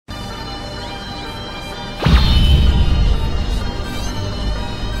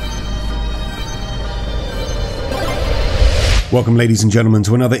Welcome, ladies and gentlemen,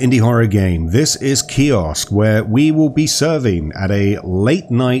 to another indie horror game. This is Kiosk, where we will be serving at a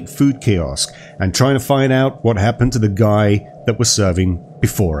late night food kiosk and trying to find out what happened to the guy that was serving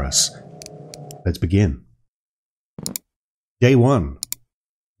before us. Let's begin. Day 1.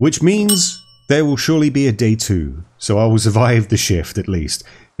 Which means there will surely be a day 2, so I will survive the shift at least.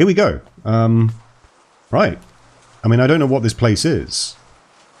 Here we go. Right. I mean, I don't know what this place is.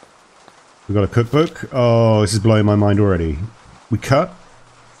 We've got a cookbook. Oh, this is blowing my mind already. We cut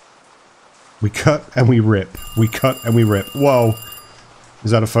and we rip. We cut and we rip. Whoa.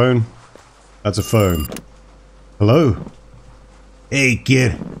 Is that a phone? That's a phone. Hello? Hey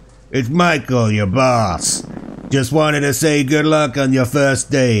kid, it's Michael, your boss. Just wanted to say good luck on your first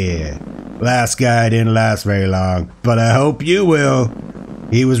day here. Last guy didn't last very long, but I hope you will.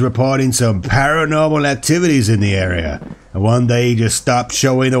 He was reporting some paranormal activities in the area, and one day he just stopped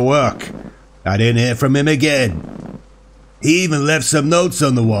showing the work. I didn't hear from him again. He even left some notes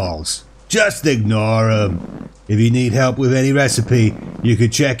on the walls. Just ignore them. If you need help with any recipe, you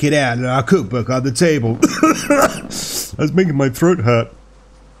can check it out in our cookbook on the table. That's making my throat hurt.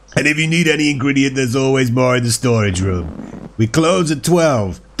 And if you need any ingredient, there's always more in the storage room. We close at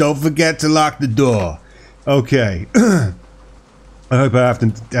 12. Don't forget to lock the door. Okay. I hope I have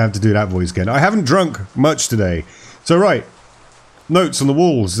to do that voice again. I haven't drunk much today. So right. Notes on the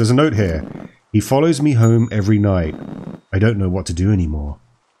walls. There's a note here. He follows me home every night. I don't know what to do anymore.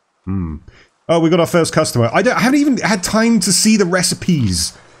 Oh, we got our first customer. I haven't even had time to see the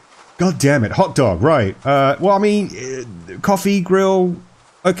recipes. God damn it. Hot dog, right. Well, I mean, coffee, grill.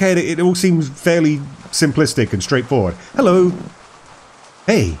 Okay, it all seems fairly simplistic and straightforward. Hello.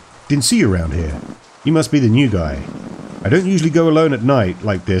 Hey, didn't see you around here. You must be the new guy. I don't usually go alone at night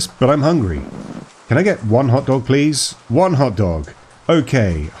like this, but I'm hungry. Can I get one hot dog, please? One hot dog.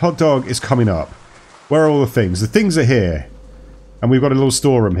 Okay, hot dog is coming up. Where are all the things? The things are here. And we've got a little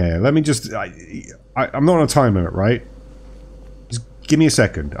storeroom here. Let me just... I'm not on a time limit, right? Just give me a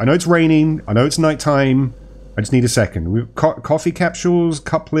second. I know it's raining. I know it's nighttime. I just need a second. We've coffee capsules,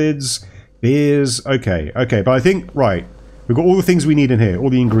 cup lids, beers. Okay, okay. But I think... Right. We've got all the things we need in here. All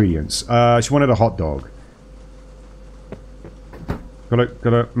the ingredients. She wanted a hot dog.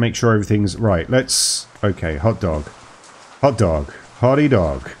 Gotta make sure everything's right. Let's... Okay, hot dog. Hot dog. Hottie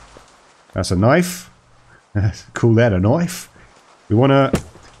dog. That's a knife. Call that a knife. We wanna...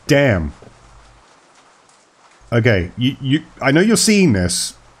 Damn. Okay, I know you're seeing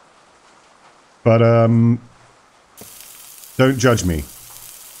this. But, don't judge me.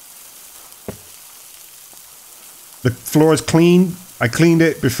 The floor is clean. I cleaned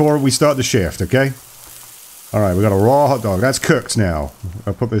it before we start the shift, okay? Alright, we got a raw hot dog. That's cooked now.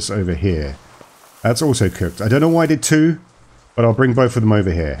 I'll put this over here. That's also cooked. I don't know why I did two, but I'll bring both of them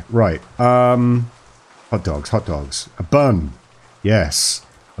over here. Right. Hot dogs, hot dogs. A bun. Yes.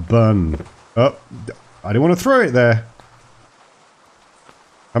 A bun. Oh, I didn't want to throw it there.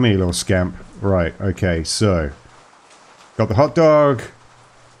 Come here, you little scamp. Right, okay, so. Got the hot dog.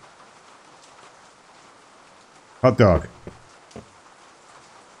 Hot dog.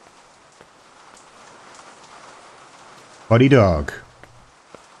 Body dog.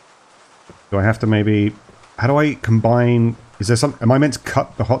 Do I have to maybe... How do I combine... Is there some... Am I meant to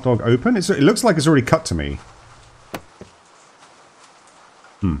cut the hot dog open? It looks like it's already cut to me.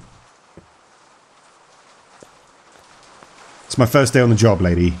 It's my first day on the job,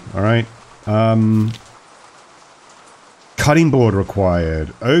 lady. Alright. Cutting board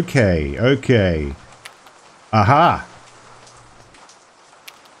required. Okay, okay. Aha!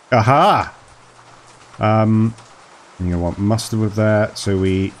 Aha! You want mustard with that, so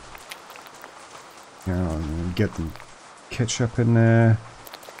we... get the ketchup in there.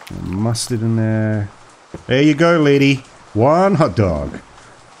 Mustard in there. There you go, lady. One hot dog.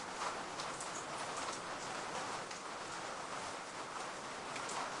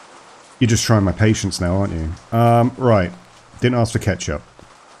 You're just trying my patience now, aren't you? Right. Didn't ask for ketchup.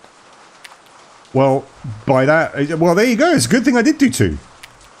 Well, by that... Well, there you go. It's a good thing I did do two.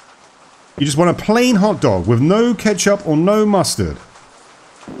 You just want a plain hot dog with no ketchup or no mustard.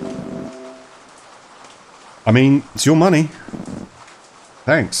 I mean, it's your money.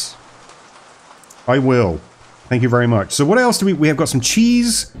 Thanks. I will. Thank you very much. So what else do we have got some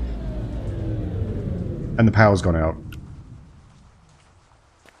cheese. And the power's gone out.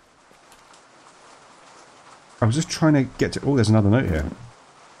 I was just trying to get to... Oh, there's another note here.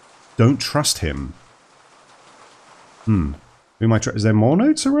 Don't trust him. Who am I trying... Is there more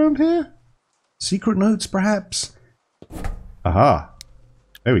notes around here? Secret notes, perhaps? Aha.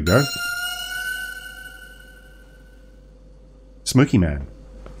 There we go. Smoky Man.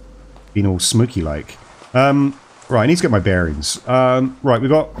 Being all smoky-like. Right, I need to get my bearings. Right, we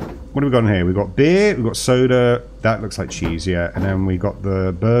got... What have we got in here? We've got beer, we've got soda. That looks like cheese, yeah. And then we got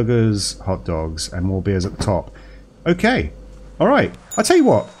the burgers, hot dogs, and more beers at the top. Okay. Alright. I'll tell you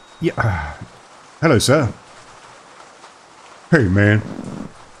what. Yeah. Hello, sir. Hey, man.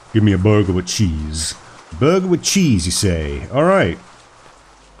 Give me a burger with cheese. Burger with cheese, you say? Alright.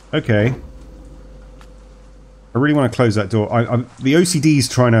 Okay. I really want to close that door. The OCD's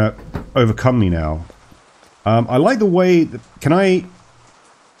trying to overcome me now. I like the way... Can I...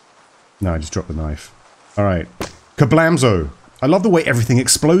 No, I just dropped the knife. Alright. Kablamzo! I love the way everything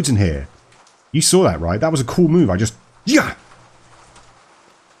explodes in here. You saw that, right? That was a cool move. I just... Yeah!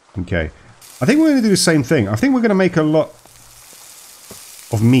 Okay. I think we're going to do the same thing. I think we're going to make a lot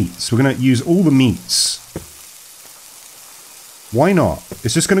of meats. We're going to use all the meats. Why not?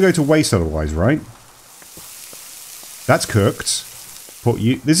 It's just going to go to waste otherwise, right? That's cooked.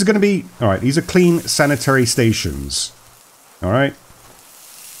 This is going to be... Alright, these are clean sanitary stations. Alright.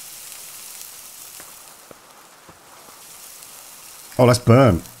 Oh, that's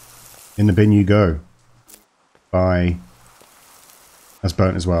burnt. In the bin you go. Bye. That's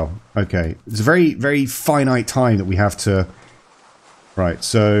burnt as well. Okay. It's a very, very finite time that we have to... Right,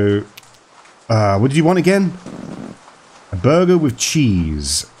 so... what did you want again? A burger with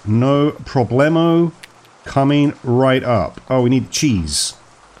cheese. No problemo. Coming right up. Oh, we need cheese.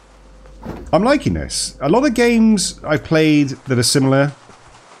 I'm liking this. A lot of games I've played that are similar.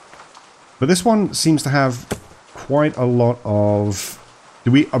 But this one seems to have quite a lot of...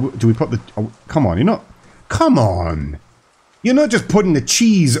 Do we put the... Oh, come on, you're not... Come on! You're not just putting the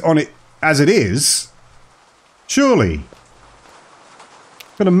cheese on it as it is. Surely.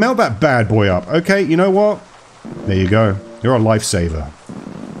 Gonna melt that bad boy up. Okay, you know what? There you go. You're a lifesaver.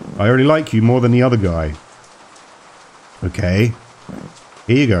 I already like you more than the other guy. Okay.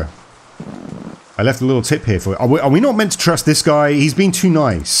 Here you go. I left a little tip here for you. Are we not meant to trust this guy? He's been too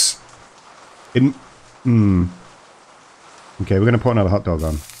nice. Okay, we're going to put another hot dog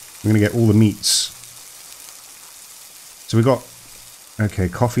on. We're going to get all the meats. So we've got... Okay,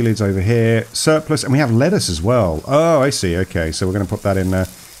 coffee lids over here. Surplus. And we have lettuce as well. Oh, I see. Okay, so we're going to put that in there.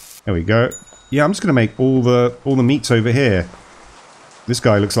 There we go. Yeah, I'm just going to make all the meats over here. This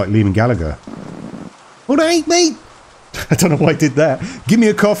guy looks like Liam Gallagher. All right, mate. I don't know why I did that. Give me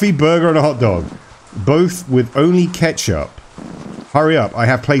a coffee, burger, and a hot dog. Both with only ketchup. Hurry up, I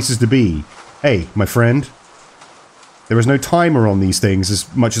have places to be. Hey, my friend. There is no timer on these things,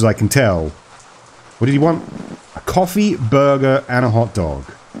 as much as I can tell. What did you want? A coffee, burger, and a hot dog.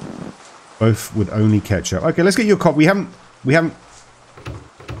 Both with only ketchup. Okay, let's get you a coffee. We haven't...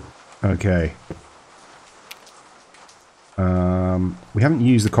 Okay. We haven't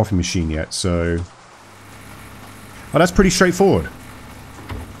used the coffee machine yet, so... Oh, that's pretty straightforward.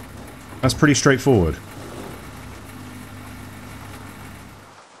 That's pretty straightforward.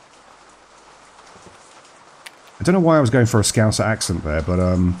 I don't know why I was going for a Scouser accent there, but,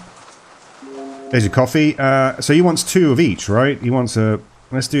 there's your coffee. So he wants 2 of each, right? He wants a...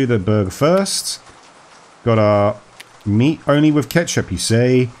 Let's do the burger first. Got our meat only with ketchup, you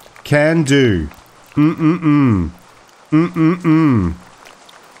say? Can do. Mm-mm-mm. Mm-mm-mm.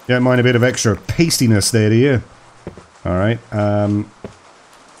 Don't mind a bit of extra pastiness there, do you? Alright,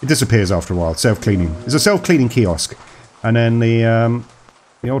 it disappears after a while. Self-cleaning. It's a self-cleaning kiosk. And then the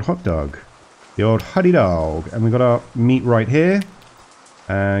old hot dog. The old hottie dog. And we got our meat right here.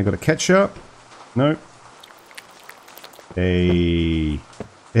 And got a ketchup. Nope. Hey.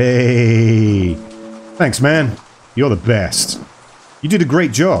 Hey. Thanks, man. You're the best. You did a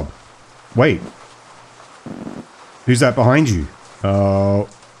great job. Wait. Who's that behind you? Oh.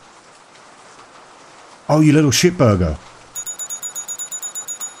 Oh, you little shitburger.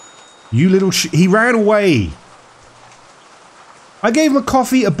 You little he ran away. I gave him a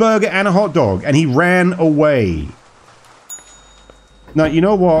coffee, a burger, and a hot dog, and he ran away. Now, you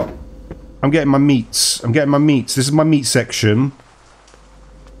know what? I'm getting my meats. I'm getting my meats. This is my meat section.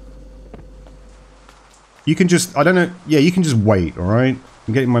 You can just... I don't know... Yeah, you can just wait, alright?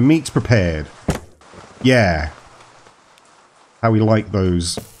 I'm getting my meats prepared. Yeah. How we like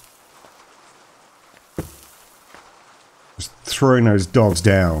those... Just throwing those dogs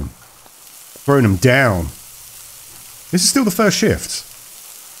down. Throwing them down. This is still the first shift.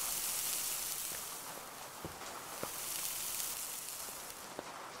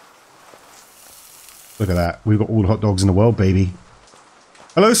 Look at that. We've got all the hot dogs in the world, baby.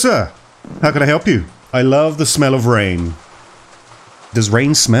 Hello, sir. How can I help you? I love the smell of rain. Does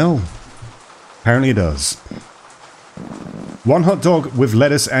rain smell? Apparently it does. 1 hot dog with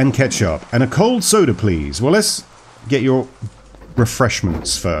lettuce and ketchup. And a cold soda, please. Well, let's get your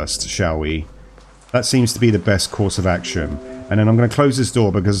refreshments first, shall we? That seems to be the best course of action. And then I'm going to close this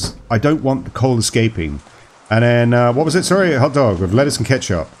door because I don't want the coal escaping. And then, what was it? Sorry, a hot dog with lettuce and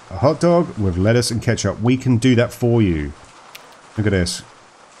ketchup. A hot dog with lettuce and ketchup. We can do that for you. Look at this.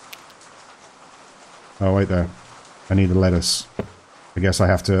 Oh, wait there. I need the lettuce. I guess I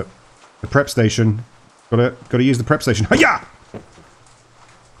have to... The prep station. Gotta use the prep station. Hiya!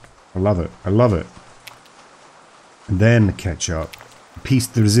 I love it. I love it. And then the ketchup. Piece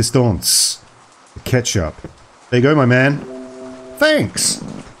de resistance. The ketchup. There you go, my man. Thanks!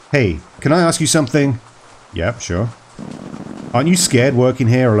 Hey, can I ask you something? Yeah, sure. Aren't you scared working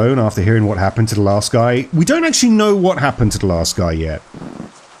here alone after hearing what happened to the last guy? We don't actually know what happened to the last guy yet.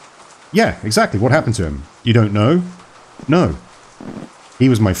 Yeah, exactly. What happened to him? You don't know? No. He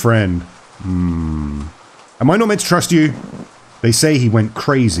was my friend. Am I not meant to trust you? They say he went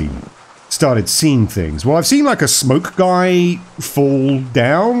crazy. Started seeing things. Well, I've seen like a smoke guy fall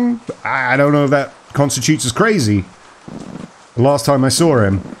down. I don't know if that constitutes as crazy. The last time I saw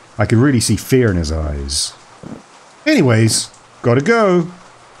him, I could really see fear in his eyes. Anyways, gotta go.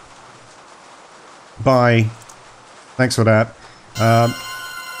 Bye. Thanks for that.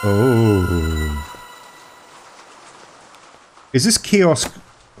 Oh. Is this kiosk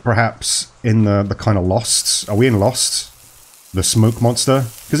perhaps in the kind of Lost? Are we in Lost? The smoke monster?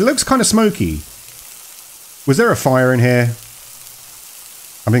 Because it looks kind of smoky. Was there a fire in here?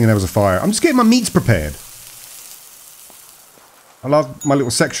 I'm thinking there was a fire. I'm just getting my meats prepared. I love my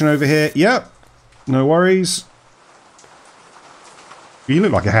little section over here. Yep. No worries. You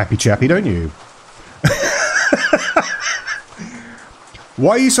look like a happy chappy, don't you?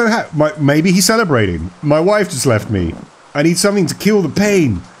 Why are you so happy? Maybe he's celebrating. My wife just left me. I need something to kill the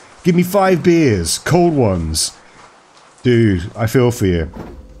pain. Give me 5 beers. Cold ones. Dude, I feel for you.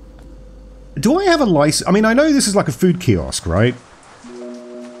 Do I have a license? I mean, I know this is like a food kiosk, right?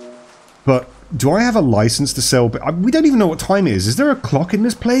 But do I have a license to sell? We don't even know what time it is. Is there a clock in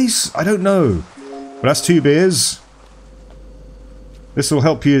this place? I don't know. But that's 2 beers. This will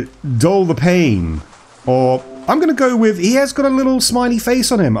help you dull the pain. Or I'm going to go with, he has got a little smiley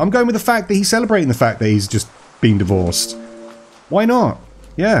face on him. I'm going with the fact that he's celebrating the fact that he's just been divorced. Why not?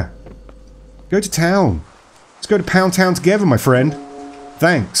 Yeah. Go to town. Let's go to Pound Town together, my friend.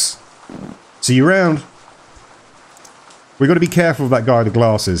 Thanks. See you around. We got to be careful of that guy with the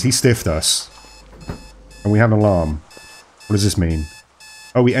glasses. He stiffed us. And we have an alarm. What does this mean?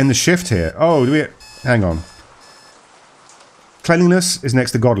 Oh, we end the shift here. Oh, do we... Hang on. Cleanliness is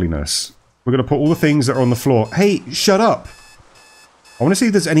next to godliness. We're going to put all the things that are on the floor. Hey, shut up. I want to see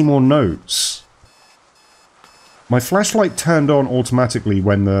if there's any more notes. My flashlight turned on automatically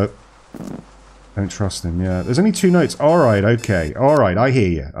when the... Don't trust him, yeah. There's only 2 notes. Alright, okay. Alright, I hear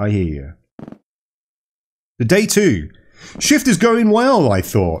you. I hear you. The day 2. Shift is going well, I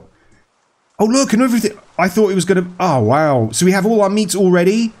thought. Oh, look, and everything... I thought it was going to... Oh, wow. So we have all our meats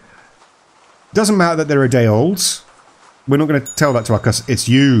already? Doesn't matter that they're a day old. We're not going to tell that to our customers. It's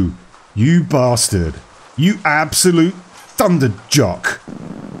you. You bastard. You absolute thunder jock.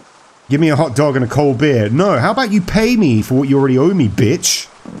 Give me a hot dog and a cold beer. No, how about you pay me for what you already owe me, bitch?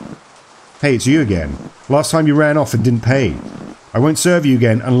 Hey, it's you again. Last time you ran off and didn't pay. I won't serve you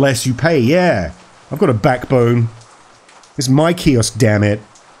again unless you pay, yeah. I've got a backbone. It's my kiosk, damn it.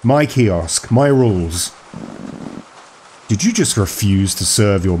 My kiosk. My rules. Did you just refuse to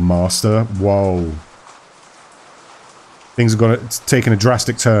serve your master? Whoa. Things have taken a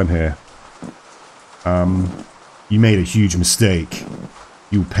drastic turn here. You made a huge mistake.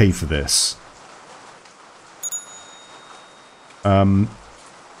 You'll pay for this. The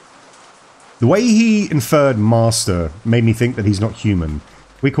way he inferred master made me think that he's not human.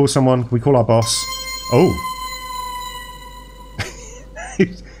 We call someone, we call our boss. Oh.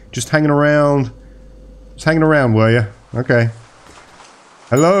 Just hanging around. Just hanging around, were you? Okay.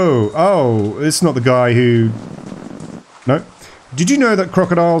 Hello. Oh, it's not the guy who... No. Did you know that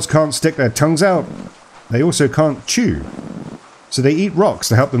crocodiles can't stick their tongues out? They also can't chew. So they eat rocks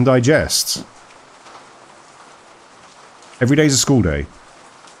to help them digest. Every day's a school day.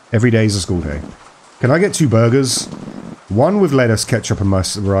 Every day's a school day. Can I get 2 burgers? One with lettuce, ketchup and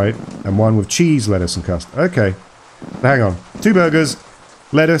mustard, right? And one with cheese, lettuce and custard. Okay. Hang on. 2 burgers,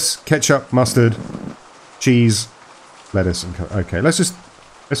 lettuce, ketchup, mustard, cheese, lettuce and custard. Okay, let's just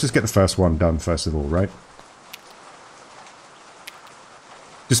get the first one done first of all, right?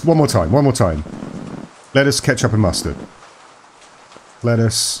 Just one more time, one more time. Lettuce, ketchup and mustard.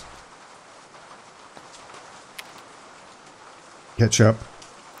 Lettuce. Ketchup.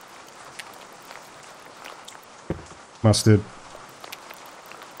 Mustard.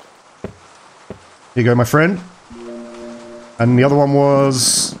 Here you go, my friend. And the other one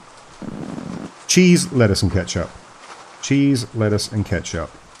was... Cheese, lettuce, and ketchup. Cheese, lettuce, and ketchup.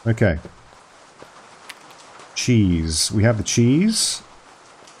 Okay. Cheese. We have the cheese.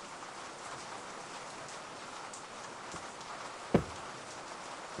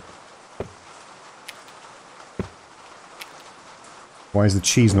 Why is the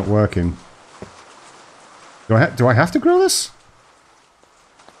cheese not working? Do I have to grill this?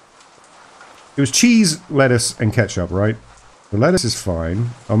 It was cheese, lettuce, and ketchup, right? The lettuce is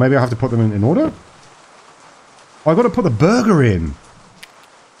fine. Oh, maybe I have to put them in order? Oh, I've got to put the burger in.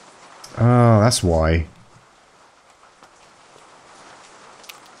 Oh, that's why.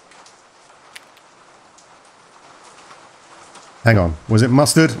 Hang on. Was it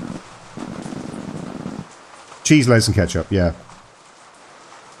mustard? Cheese, lettuce, and ketchup, yeah.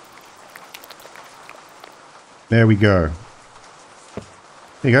 There we go.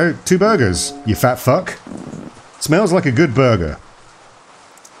 There you go. 2 burgers, you fat fuck. Smells like a good burger.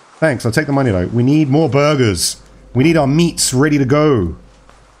 Thanks, I'll take the money though. We need more burgers. We need our meats ready to go.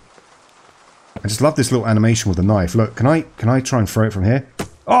 I just love this little animation with the knife. Look, can I try and throw it from here?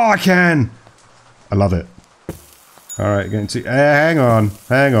 Oh, I can! I love it. Alright, getting to... hang on.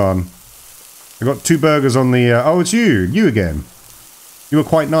 I got 2 burgers on the... oh, it's you. You again. You were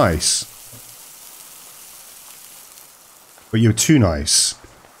quite nice. But you were too nice.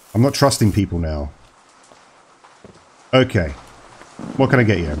 I'm not trusting people now. Okay. What can I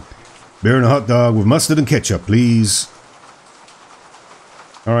get you? Beer and a hot dog with mustard and ketchup, please.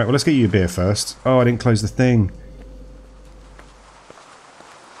 Alright, well, let's get you a beer first. Oh, I didn't close the thing.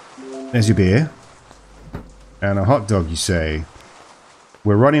 There's your beer. And a hot dog, you say.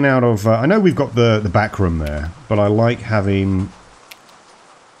 We're running out of... I know we've got the back room there, but I like having...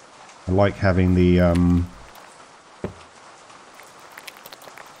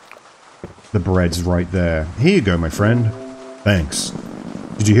 the bread's right there. Here you go, my friend. Thanks.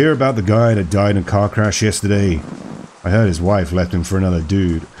 Did you hear about the guy that died in a car crash yesterday? I heard his wife left him for another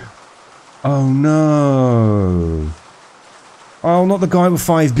dude. Oh no. Oh, not the guy with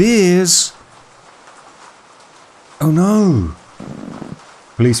 5 beers. Oh no.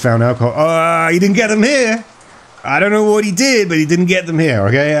 Police found alcohol. Oh, he didn't get them here. I don't know what he did, but he didn't get them here,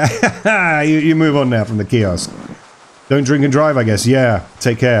 okay? you move on now from the kiosk. Don't drink and drive, I guess. Yeah,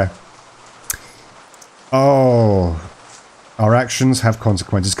 take care. Oh, our actions have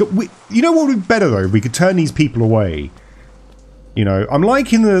consequences. You know what would be better though? If we could turn these people away. You know, I'm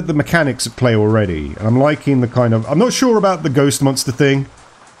liking the mechanics at play already. And I'm liking the kind of... I'm not sure about the ghost monster thing.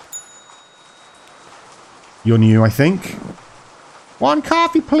 You're new, I think. 1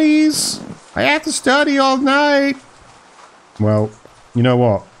 coffee, please. I have to study all night. Well, you know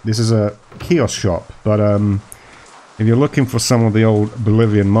what? This is a kiosk shop. But, if you're looking for some of the old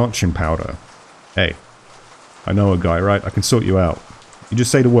Bolivian marching powder... Hey. I know a guy, right? I can sort you out. You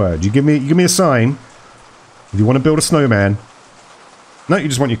just say the word. You give me a sign. If you want to build a snowman. No, you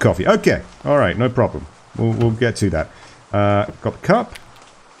just want your coffee. Okay. Alright, no problem. We'll get to that. Got the cup.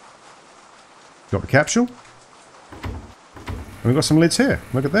 Got the capsule. And we've got some lids here.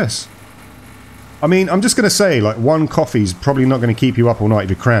 Look at this. I mean, I'm just going to say, like, 1 coffee's probably not going to keep you up all night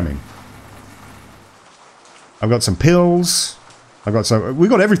if you're cramming. I've got some pills. I've got some... We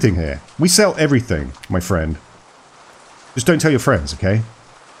got everything here. We sell everything, my friend. Just don't tell your friends, okay?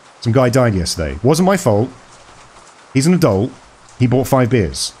 Some guy died yesterday. Wasn't my fault. He's an adult. He bought 5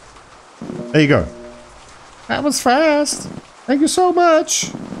 beers. There you go. That was fast. Thank you so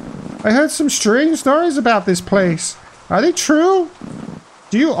much. I heard some strange stories about this place. Are they true?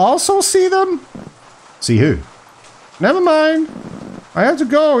 Do you also see them? See who? Never mind. I have to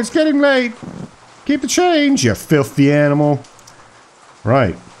go. It's getting late. Keep the change, you filthy animal.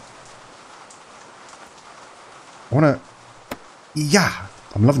 Right. I wanna... Yeah!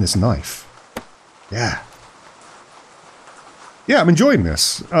 I'm loving this knife. Yeah. Yeah, I'm enjoying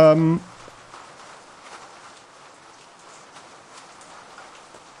this. We're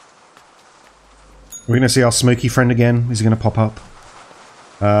gonna see our smoky friend again. Is he gonna pop up?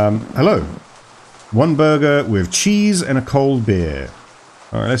 Hello. 1 burger with cheese and a cold beer.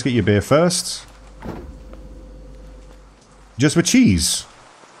 Alright, let's get your beer first. Just with cheese.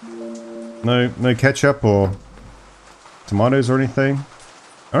 No ketchup or tomatoes or anything.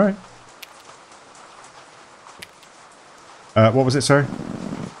 Alright. What was it, sorry?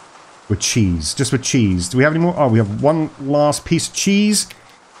 With cheese. Just with cheese. Do we have any more? Oh, we have 1 last piece of cheese.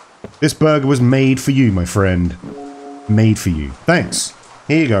 This burger was made for you, my friend. Made for you. Thanks.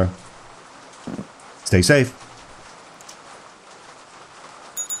 Here you go. Stay safe.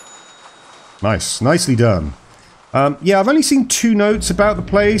 Nice. Nicely done. Yeah, I've only seen 2 notes about the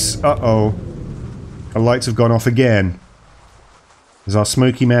place. Uh-oh. The lights have gone off again. Is our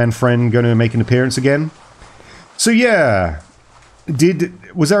smoky man friend going to make an appearance again? So yeah,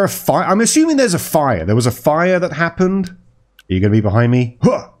 was there a fire? I'm assuming there's a fire. There was a fire that happened. Are you going to be behind me?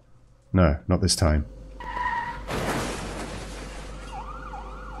 Huh! No, not this time.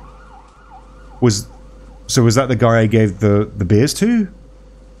 So was that the guy I gave the beers to?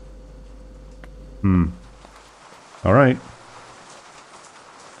 Alright.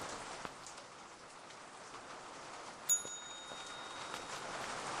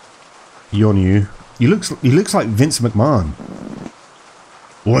 You're new. He looks like Vince McMahon.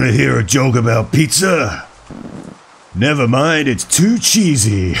 Want to hear a joke about pizza? Never mind, it's too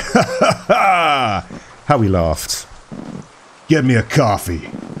cheesy. Ha ha ha! How we laughed. Get me a coffee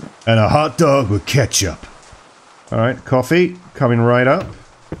and a hot dog with ketchup. Alright, coffee coming right up.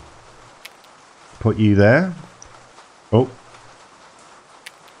 Put you there. Oh.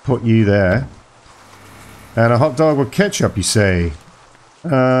 Put you there. And a hot dog with ketchup, you say?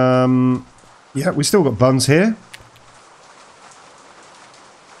 Yeah, we still got buns here.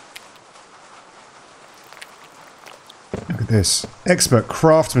 Look at this. Expert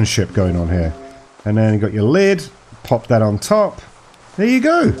craftsmanship going on here. And then you got your lid. Pop that on top. There you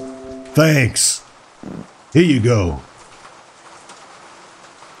go. Thanks. Here you go.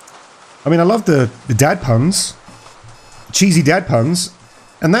 I mean, I love the dad puns. Cheesy dad puns.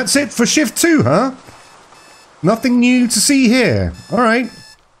 And that's it for shift 2, huh? Nothing new to see here. Alright.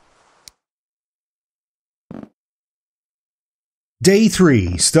 Day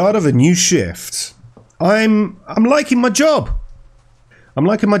 3, start of a new shift. I'm liking my job. I'm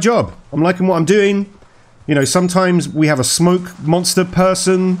liking my job. I'm liking what I'm doing. You know, sometimes we have a smoke monster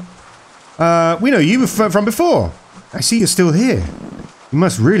person. We know you from before. I see you're still here. You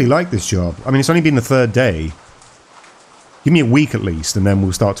must really like this job. I mean, it's only been the 3rd day. Give me a week at least, and then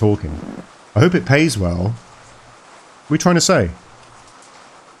we'll start talking. I hope it pays well. What are we trying to say?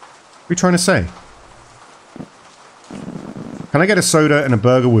 What are we trying to say? Can I get a soda and a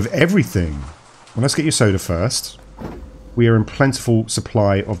burger with everything? Well, let's get your soda first. We are in plentiful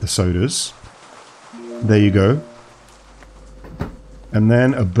supply of the sodas. There you go. And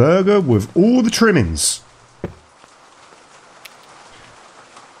then a burger with all the trimmings.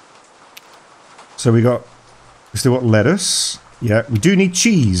 So we still got lettuce. Yeah, we do need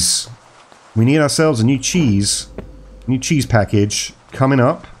cheese. We need ourselves a new cheese package coming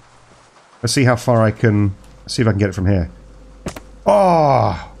up. Let's see how far I can, see if I can get it from here.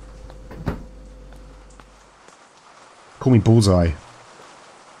 Oh! Call me Bullseye.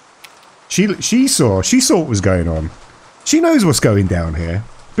 She saw what was going on. She knows what's going down here.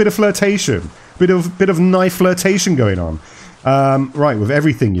 Bit of flirtation. Bit of knife flirtation going on. Right, with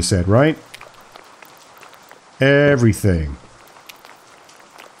everything you said, right? Everything.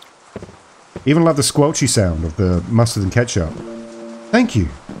 Even love the squelchy sound of the mustard and ketchup. Thank you.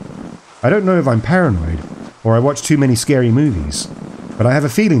 I don't know if I'm paranoid, or I watch too many scary movies, but I have a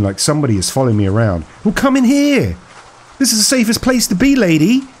feeling like somebody is following me around. Well, come in here! This is the safest place to be,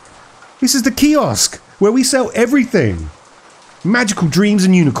 lady! This is the kiosk, where we sell everything! Magical dreams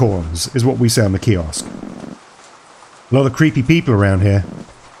and unicorns is what we sell in the kiosk. A lot of creepy people around here.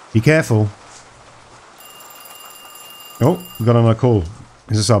 Be careful. Oh, we got another call.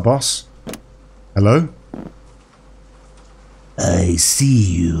 Is this our boss? Hello? I see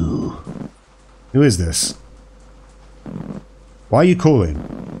you. Who is this? Why are you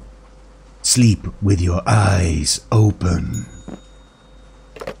calling? Sleep with your eyes open.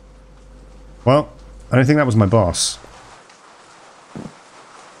 Well, I don't think that was my boss.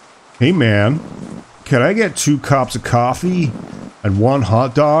 Hey man, can I get 2 cups of coffee and 1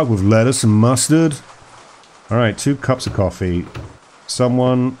 hot dog with lettuce and mustard? Alright, 2 cups of coffee.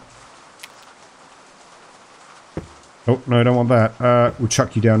 Someone... Oh, no, I don't want that. We'll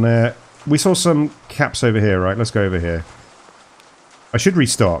chuck you down there. We saw some caps over here, right? Let's go over here. I should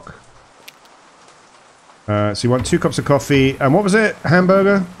restock. So you want 2 cups of coffee. And what was it?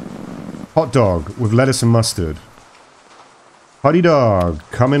 Hamburger? Hot dog with lettuce and mustard. Hottie dog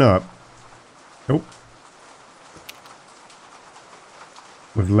coming up. Oh.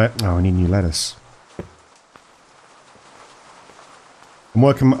 With oh, I need new lettuce. I'm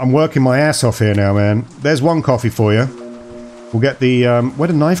working my ass off here now, man. There's 1 coffee for you. We'll get the where'd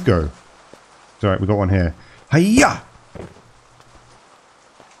the knife go? It's alright, we got one here. Hiya!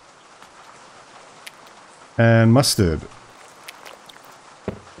 And mustard.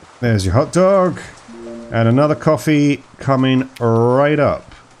 There's your hot dog. And another coffee coming right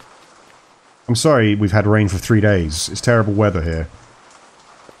up. I'm sorry we've had rain for 3 days. It's terrible weather here.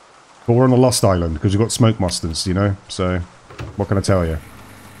 But we're on a lost island because we've got smoke monsters, you know? So, what can I tell you?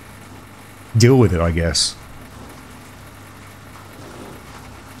 Deal with it, I guess.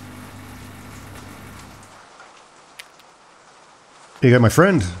 Here you go, my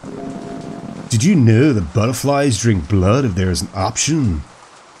friend. Did you know that butterflies drink blood if there is an option?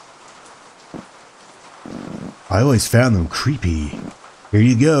 I always found them creepy. Here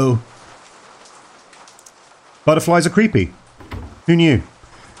you go. Butterflies are creepy. Who knew?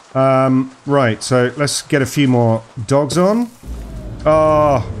 Right, so let's get a few more dogs on.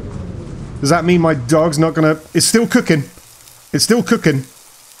 Oh, does that mean my dog's not gonna... It's still cooking. It's still cooking.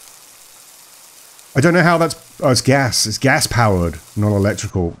 I don't know how that's... Oh, it's gas. It's gas powered, not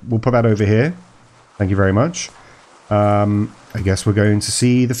electrical. We'll put that over here. Thank you very much. I guess we're going to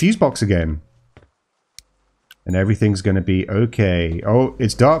see the fuse box again. And everything's going to be okay. Oh,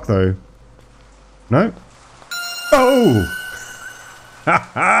 it's dark though. No? Oh! Ha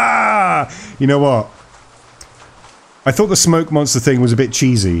ha! You know what? I thought the smoke monster thing was a bit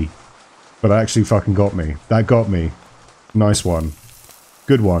cheesy. But that actually fucking got me. That got me. Nice one.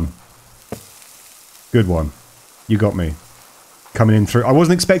 Good one. Good one. You got me. Coming in through. I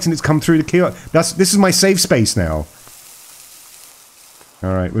wasn't expecting it to come through the kiosk. This is my safe space now.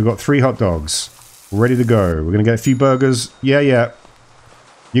 Alright, we've got 3 hot dogs. We're ready to go. We're gonna get a few burgers. Yeah.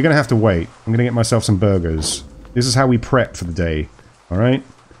 You're gonna have to wait. I'm gonna get myself some burgers. This is how we prep for the day. Alright?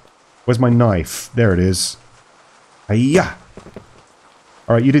 Where's my knife? There it is. Hiya!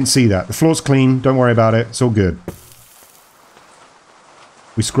 Alright, you didn't see that. The floor's clean. Don't worry about it. It's all good.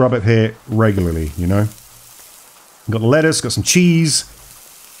 We scrub it here regularly, you know? Got the lettuce, got some cheese.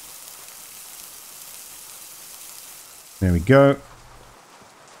 There we go.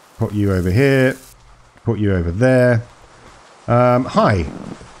 Put you over here. Put you over there. Hi.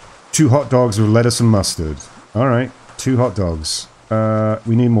 2 hot dogs with lettuce and mustard. Alright, 2 hot dogs.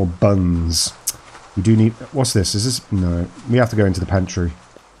 We need more buns. We do need... What's this? Is this... No. We have to go into the pantry.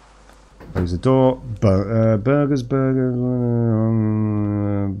 Close the door. Burgers. Burger.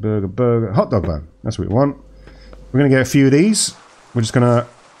 Hot dog bun. That's what we want. We're going to get a few of these. We're just going to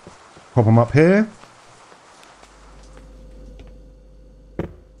pop them up here.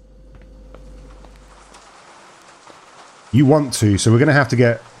 You want to, so we're going to have to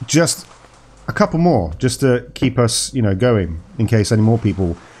get just a couple more, just to keep us, you know, going, in case any more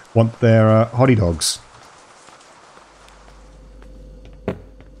people want their hottie dogs. And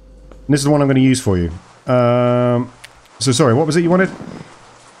this is the one I'm going to use for you. So sorry, what was it you wanted?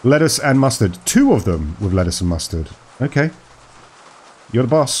 Lettuce and mustard. 2 of them with lettuce and mustard. Okay. You're the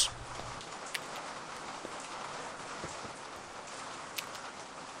boss.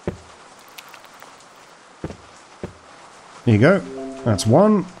 There you go. That's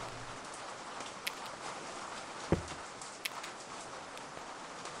 1.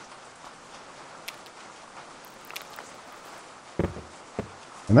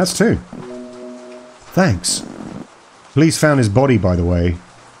 And that's 2. Thanks. Police found his body, by the way.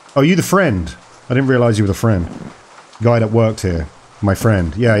 Oh, you the friend? I didn't realize you were the friend. Guy that worked here. My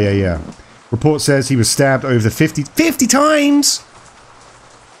friend. Yeah. Report says he was stabbed over 50 times!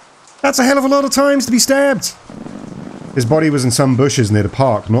 That's a hell of a lot of times to be stabbed! His body was in some bushes near the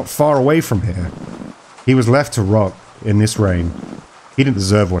park, not far away from here. He was left to rot in this rain. He didn't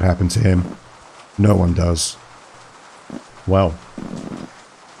deserve what happened to him. No one does. Well.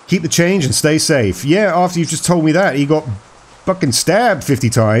 Keep the change and stay safe. Yeah, after you've just told me that, he got fucking stabbed 50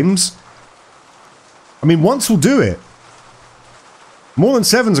 times. I mean, once will do it. More than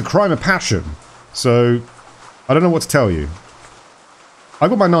 7's a crime of passion. So, I don't know what to tell you. I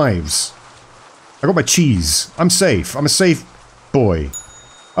got my knives. I got my cheese. I'm safe. I'm a safe boy.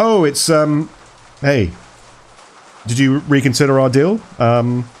 Oh, it's, hey. Did you reconsider our deal? Got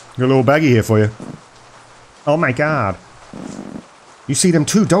a little baggie here for you. Oh my god. You see them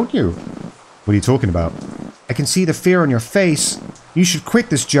too, don't you? What are you talking about? I can see the fear on your face. You should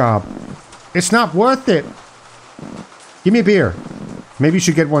quit this job. It's not worth it. Give me a beer. Maybe you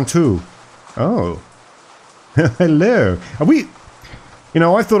should get one too. Oh. Hello. Are we... You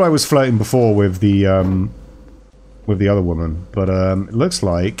know, I thought I was flirting before with the other woman, but it looks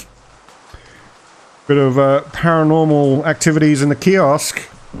like a bit of paranormal activities in the kiosk.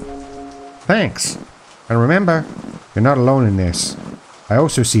 Thanks. And remember, you're not alone in this. I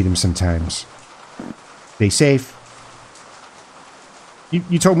also see them sometimes. Stay safe.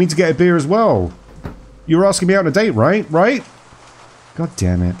 You told me to get a beer as well. You were asking me out on a date, right? Right? God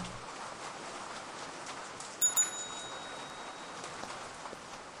damn it.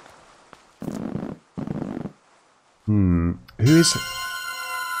 Who is...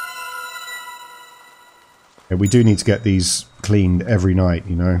 Yeah, we do need to get these cleaned every night,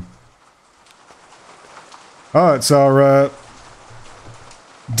 you know. Oh, it's our,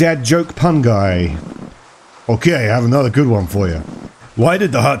 dad joke pun guy. Okay, I have another good one for you. Why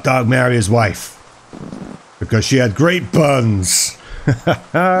did the hot dog marry his wife? Because she had great buns.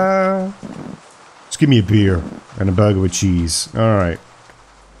 Just give me a beer and a burger with cheese. Alright.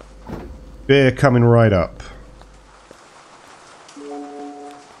 Beer coming right up.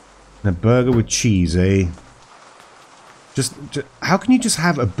 And a burger with cheese, eh? Just how can you just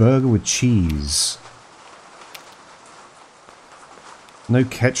have a burger with cheese? No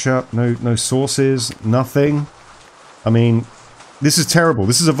ketchup, no sauces, nothing? I mean, this is terrible.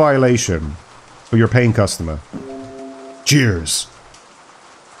 This is a violation for your paying customer. Cheers.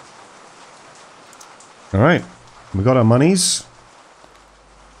 Alright. We got our monies.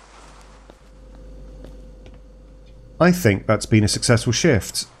 I think that's been a successful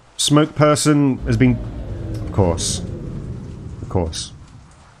shift. Smoke person has been... Of course. Of course.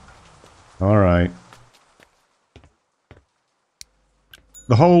 Alright.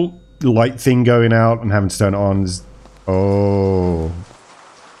 The whole light thing going out and having to turn it on is... Oh.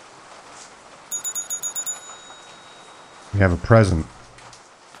 We have a present.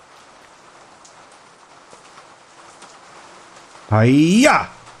 Hiya!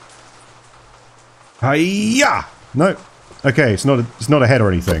 Hiya! No. Okay, it's not a head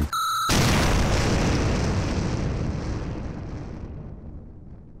or anything.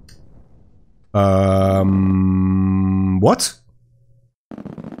 What?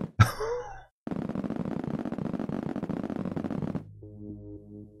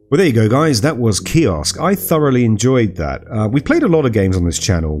 Well, there you go, guys. That was KIOSK. I thoroughly enjoyed that. We've played a lot of games on this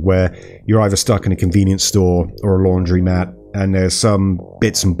channel where you're either stuck in a convenience store or a laundromat, and there's some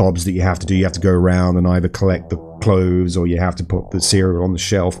bits and bobs that you have to do. You have to go around and either collect the clothes or you have to put the cereal on the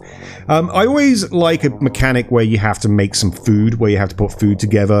shelf. I always like a mechanic where you have to make some food, where you have to put food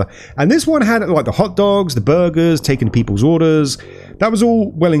together. And this one had like the hot dogs, the burgers, taking people's orders. That was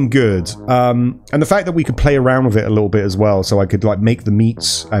all well and good. And the fact that we could play around with it a little bit as well, so I could like make the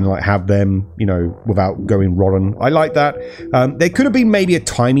meats and like have them, you know, without going rotten. I like that. There could have been maybe a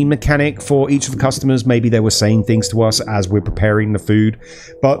timing mechanic for each of the customers. Maybe they were saying things to us as we're preparing the food.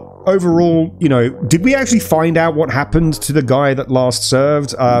 But overall, you know, did we actually find out what happened to the guy that last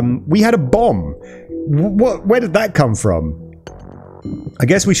served? We had a bomb. Where did that come from? I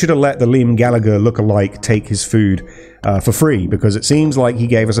guess we should have let the Liam Gallagher look-alike take his food for free, because it seems like he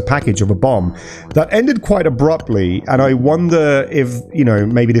gave us a package of a bomb that ended quite abruptly, and I wonder if, you know,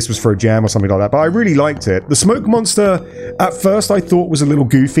 maybe this was for a jam or something like that, but I really liked it. The smoke monster, at first I thought was a little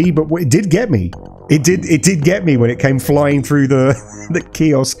goofy, but it did get me. It did get me when it came flying through the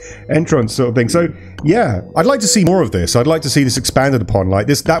kiosk entrance sort of thing. So yeah, I'd like to see more of this. I'd like to see this expanded upon. Like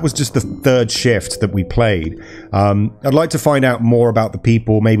this, that was just the third shift that we played. I'd like to find out more about the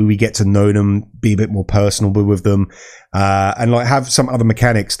people. Maybe we get to know them, be a bit more personal with them, and like have some other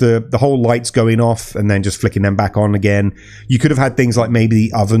mechanics. The whole lights going off and then just flicking them back on again. You could have had things like maybe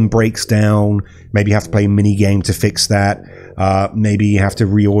the oven breaks down. Maybe you have to play a mini game to fix that. Maybe you have to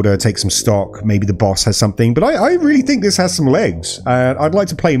reorder, take some stock. Maybe the boss has something. But I really think this has some legs. I'd like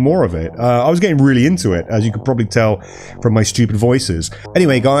to play more of it. I was getting really into it, as you could probably tell from my stupid voices.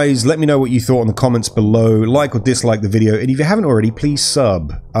 Anyway, guys, let me know what you thought in the comments below. Like or dislike the video. And if you haven't already, please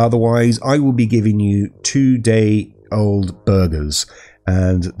sub. Otherwise, I will be giving you 2-day-old burgers.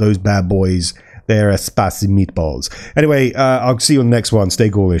 And those bad boys, they're spicy meatballs. Anyway, I'll see you on the next one. Stay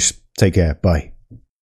ghoulish. Take care. Bye.